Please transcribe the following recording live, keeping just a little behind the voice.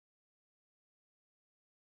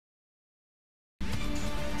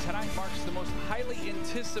marks the most highly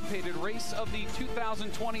anticipated race of the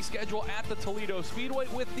 2020 schedule at the Toledo Speedway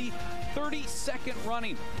with the 32nd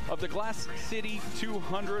running of the Glass City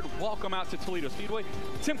 200. Welcome out to Toledo Speedway.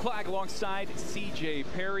 Tim Clagg alongside CJ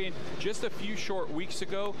Perry. And just a few short weeks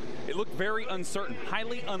ago, it looked very uncertain,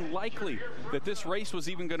 highly unlikely that this race was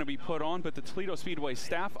even going to be put on, but the Toledo Speedway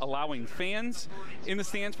staff allowing fans in the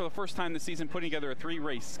stands for the first time this season, putting together a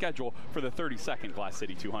three-race schedule for the 32nd Glass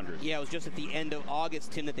City 200. Yeah, it was just at the end of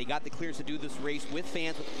August, Tim, that they got the clearance to do this race with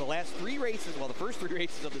fans. With the last three races, well, the first three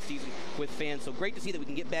races of the season with fans. So great to see that we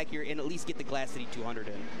can get back here and at least get the Glass City 200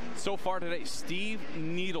 in. So far today, Steve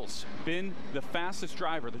Needles been the fastest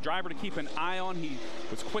driver, the driver to keep an eye on. He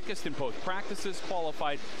was quickest in both practices,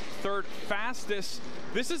 qualified third fastest.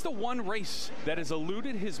 This is the one race that has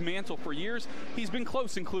eluded his mantle for years. He's been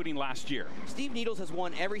close, including last year. Steve Needles has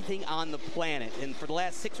won everything on the planet, and for the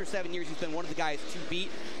last 6 or 7 years, he's been one of the guys to beat.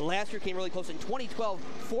 Last year came really close in 2012,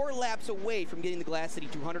 4 laps away from getting the Glass City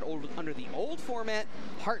 200 under the old format.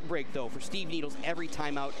 Heartbreak, though, for Steve Needles every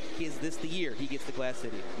time out. Is this the year he gets the Glass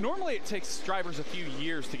City? Normally, it takes drivers a few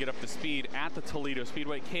years to get up to speed at the Toledo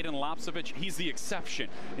Speedway. Caden Lopsovich, he's the exception.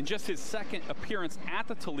 In just his second appearance at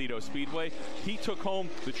the Toledo Speedway, he took home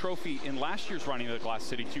the trophy in last year's running of the Glass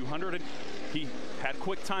City 200. And he had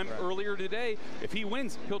quick time earlier today. If he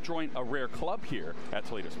wins, he'll join a rare club here at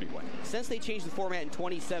Toledo Speedway. Since they changed the format in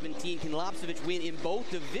 2017, can Lopsovich win in both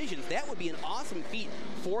divisions? That would be an awesome feat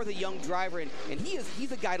for the young driver, and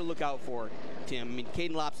he's a guy to look out for, Tim. I mean,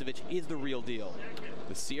 Caden Lopsovich is the real deal.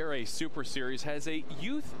 The CRA Super Series has a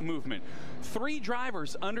youth movement. 3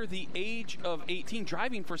 drivers under the age of 18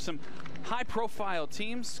 driving for some high-profile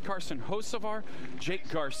teams. Carson Hocevar, Jake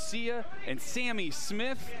Garcia, and Sammy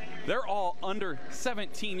Smith. They're all under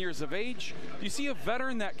 17 years of age. Do you see a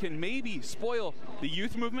veteran that can maybe spoil the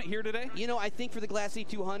youth movement here today? You know, I think for the Glass City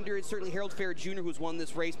 200, certainly Harold Fair Jr., who's won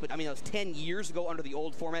this race, but I mean, that was 10 years ago under the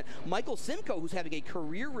old format. Michael Simcoe, who's having a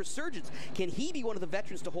career resurgence. Can he be one of the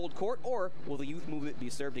veterans to hold court, or will the youth movement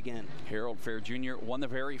be served again? Harold Fair Jr. won the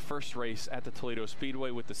very first race at the Toledo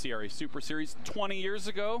Speedway with the CRA Super Series 20 years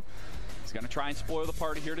ago. He's going to try and spoil the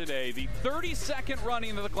party here today. The 32nd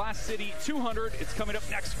running of the Glass City 200. It's coming up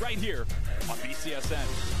next right here on BCSN.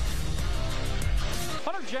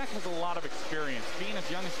 Hunter Jack has a lot of experience. Being as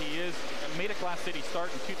young as he is, made a Glass City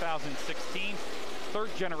start in 2016.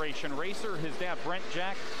 Third-generation racer. His dad, Brent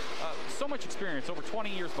Jack, so much experience, over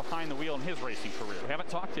 20 years behind the wheel in his racing career. We haven't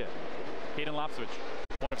talked yet. Caden Lopsovich.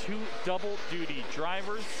 2 double-duty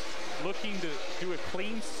drivers looking to do a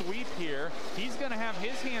clean sweep here. He's going to have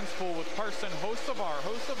his hands full with Carson Hocevar.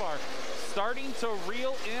 Hocevar starting to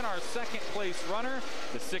reel in our second-place runner,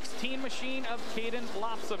 the 16 machine of Caden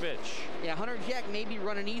Lopsovich. Yeah, Hunter Jack may be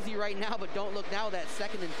running easy right now, but don't look now. That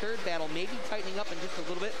second and third battle may be tightening up in just a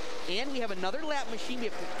little bit. And we have another lap machine. We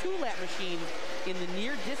have 2 lap machines in the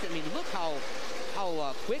near distance. I mean, look how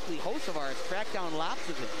quickly Hocevar has tracked down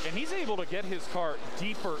Lopsovich. And he's able to get his car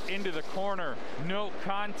deeper into the corner. No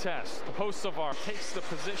contest. Hocevar takes the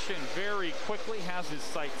position very quickly, has his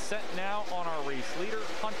sights set now on our race leader,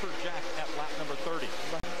 Hunter Jack, at lap number 30.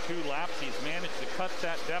 2 laps, he's managed to cut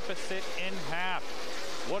that deficit in half.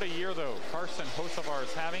 What a year, though, Carson Hocevar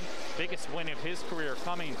is having. Biggest win of his career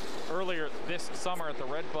coming earlier this summer at the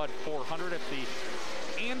Redbud 400 at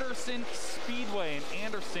the Anderson Speedway in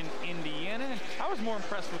Anderson, Indiana. I was more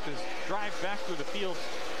impressed with his drive back through the field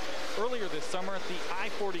earlier this summer at the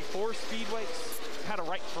I-44 Speedway. Had a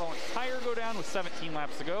right front tire go down with 17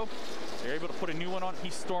 laps to go. They're able to put a new one on.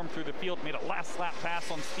 He stormed through the field, made a last lap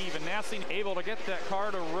pass on Steven Nassing, able to get that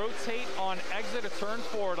car to rotate on exit a turn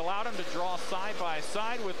forward, allowed him to draw side by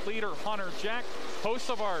side with leader Hunter Jack.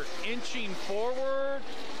 Hocevar inching forward,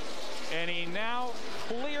 and he now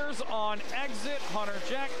clears on exit. Hunter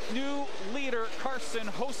Jack, new leader Carson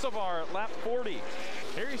Hocevar at lap 40.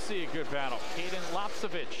 Here you see a good battle. Caden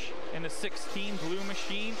Lopsovich in the 16 blue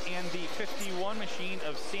machine and the 51 machine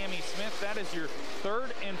of Sammy Smith. That is your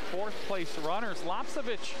 3rd and 4th place runners.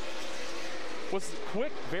 Lopsovich was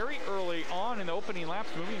quick very early on in the opening laps,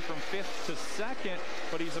 moving from 5th to 2nd,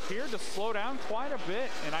 but he's appeared to slow down quite a bit.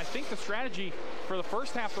 And I think the strategy for the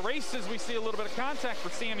first half of the race, as we see a little bit of contact for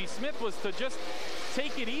Sammy Smith, was to just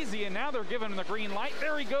take it easy, and now they're giving him the green light.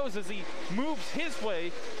 There he goes as he moves his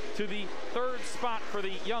way to the 3rd spot for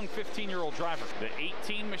the young 15-year-old driver. The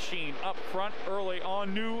 18 machine up front early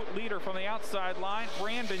on, new leader from the outside line,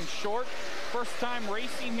 Brandon Short. First time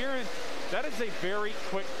racing here, and that is a very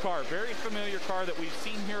quick car, very familiar car that we've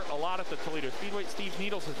seen here a lot at the Toledo Speedway. Steve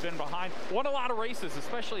Needles has been behind, won a lot of races,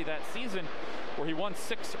 especially that season where he won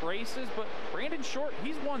 6 races, but Brandon Short,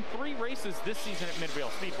 he's won 3 races this season at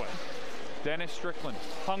Midvale Speedway. Dennis Strickland,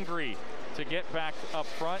 hungry to to get back up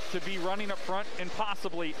front, to be running up front and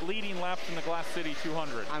possibly leading laps in the Glass City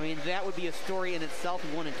 200. I mean, that would be a story in itself.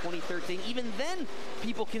 He won in 2013. Even then,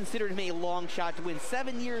 people considered him a long shot to win.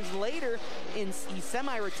 7 years later, he's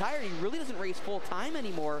semi-retired. He really doesn't race full-time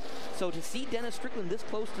anymore. So to see Dennis Strickland this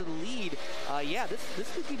close to the lead, yeah,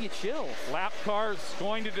 this could give you chills. Lap cars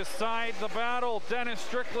going to decide the battle. Dennis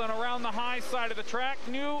Strickland around the high side of the track.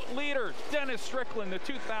 New leader, Dennis Strickland, the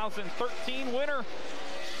 2013 winner.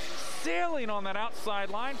 Sailing on that outside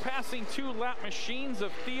line, passing two lap machines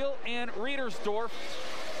of Thiel and Riedersdorf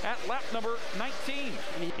at lap number 19.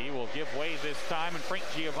 He will give way this time, and Frank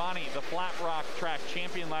Giovanni, the Flat Rock track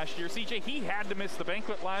champion last year. CJ, he had to miss the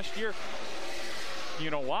banquet last year. You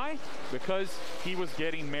know why? Because he was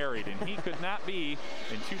getting married, and he could not be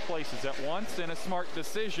in two places at once. In a smart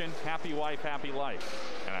decision, happy wife, happy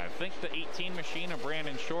life. And I think the 18 machine of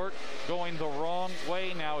Brandon Short going the wrong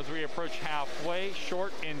way now as we approach halfway.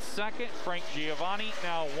 Short in second. Frank Giovanni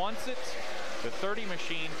now wants it. The 30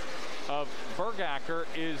 machine of Bergacker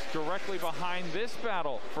is directly behind this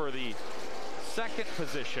battle for the second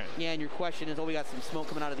position. Yeah, and your question is, we got some smoke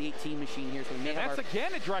coming out of the 18 machine here. So we may and that's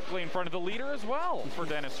again directly in front of the leader as well for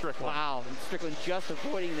Dennis Strickland. Wow, and Strickland just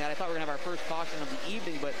avoiding that. I thought we were going to have our first caution of the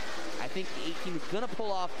evening, but I think the 18 is going to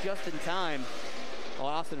pull off just in time. Well,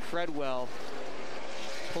 Austin Fredwell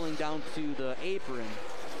pulling down to the apron.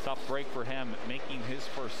 Tough break for him, making his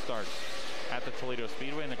first start at the Toledo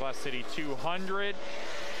Speedway in the Glass City 200.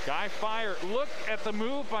 Guy Fire, look at the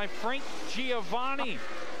move by Frank Giovanni.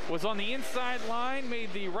 Was on the inside line,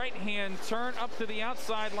 made the right-hand turn up to the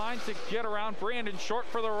outside line to get around Brandon Short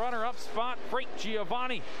for the runner-up spot. Frank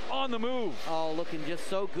Giovanni on the move. Oh, looking just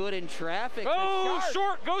so good in traffic. Oh,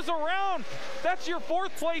 Short goes around. That's your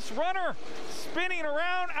fourth place runner. Spinning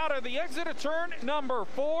around out of the exit of turn number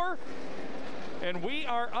 4. And we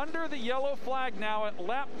are under the yellow flag now at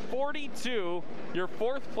lap 42. Your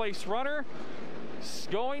fourth place runner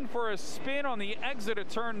going for a spin on the exit of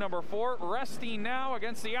turn number 4, resting now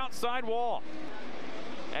against the outside wall.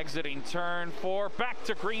 Exiting turn 4, back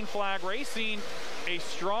to green flag racing. A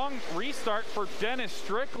strong restart for Dennis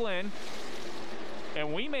Strickland.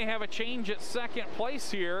 And we may have a change at second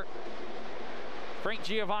place here. Frank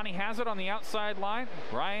Giovanni has it on the outside line.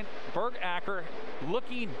 Brian Bergacker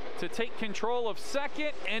looking to take control of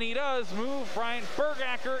second, and he does move Brian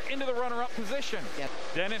Bergacker into the runner-up position. Yep.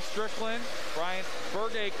 Dennis Strickland, Brian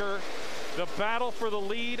Bergacker, the battle for the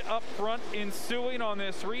lead up front ensuing on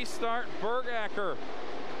this restart. Bergacker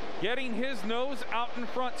getting his nose out in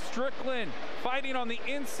front. Strickland fighting on the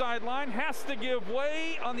inside line, has to give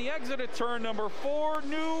way on the exit of turn number 4.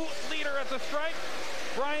 New leader at the stripe,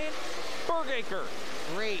 Brian Bergacker.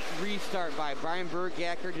 Great restart by Brian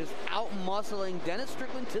Bergacker, just out-muscling Dennis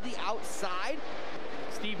Strickland to the outside.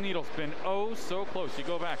 Steve Needle's been oh so close. You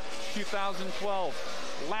go back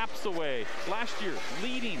 2012, laps away. Last year,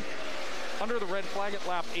 leading under the red flag at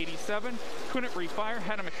lap 87. Couldn't refire,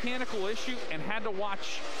 had a mechanical issue, and had to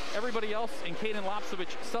watch everybody else and Kaden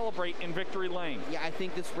Lapsovich celebrate in victory lane. Yeah, I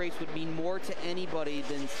think this race would mean more to anybody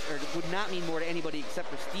than, or would not mean more to anybody except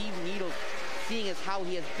for Steve Needles, seeing as how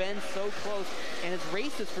he has been so close and has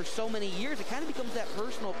raced this for so many years. It kind of becomes that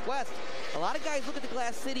personal quest. A lot of guys look at the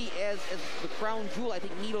Glass City as the crown jewel. I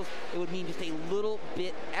think Needles, it would mean just a little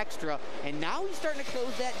bit extra. And now he's starting to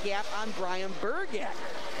close that gap on Brian Bergacker.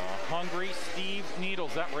 Hungry Steve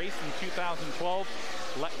Needles. That race in 2012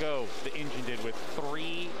 let go. The engine did with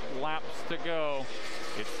 3 laps to go.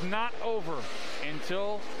 It's not over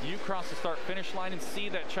until you cross the start-finish line and see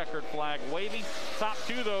that checkered flag waving. Top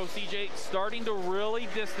 2, though, CJ, starting to really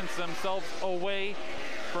distance themselves away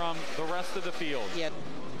from the rest of the field. Yeah.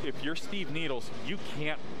 If you're Steve Needles, you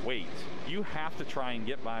can't wait. You have to try and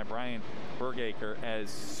get by Brian Bergacker as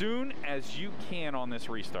soon as you can on this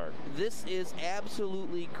restart. This is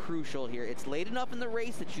absolutely crucial here. It's late enough in the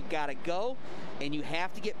race that you gotta go, and you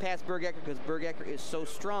have to get past Bergacker because Bergacker is so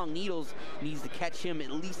strong. Needles needs to catch him at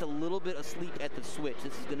least a little bit asleep at the switch.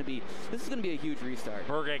 This is gonna be a huge restart.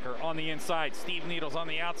 Bergacker on the inside, Steve Needles on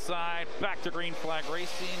the outside. Back to green flag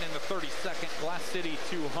racing in the 32nd Glass City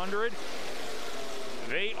 200.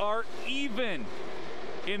 They are even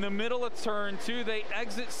in the middle of turn 2. They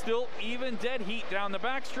exit still even, dead heat down the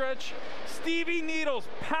backstretch. Stevie Needles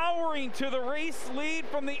powering to the race lead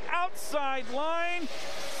from the outside line.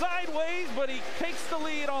 Sideways, but he takes the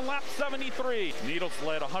lead on lap 73. Needles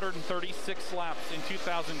led 136 laps in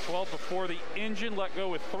 2012 before the engine let go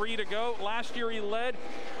with 3 to go. Last year he led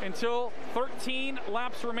until 13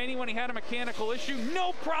 laps remaining when he had a mechanical issue.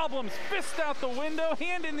 No problems, fist out the window,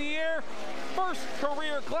 hand in the air. First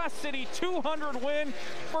career Glass City 200 win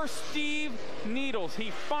for Steve Needles. He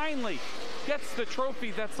finally gets the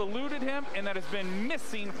trophy that's eluded him and that has been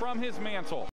missing from his mantle.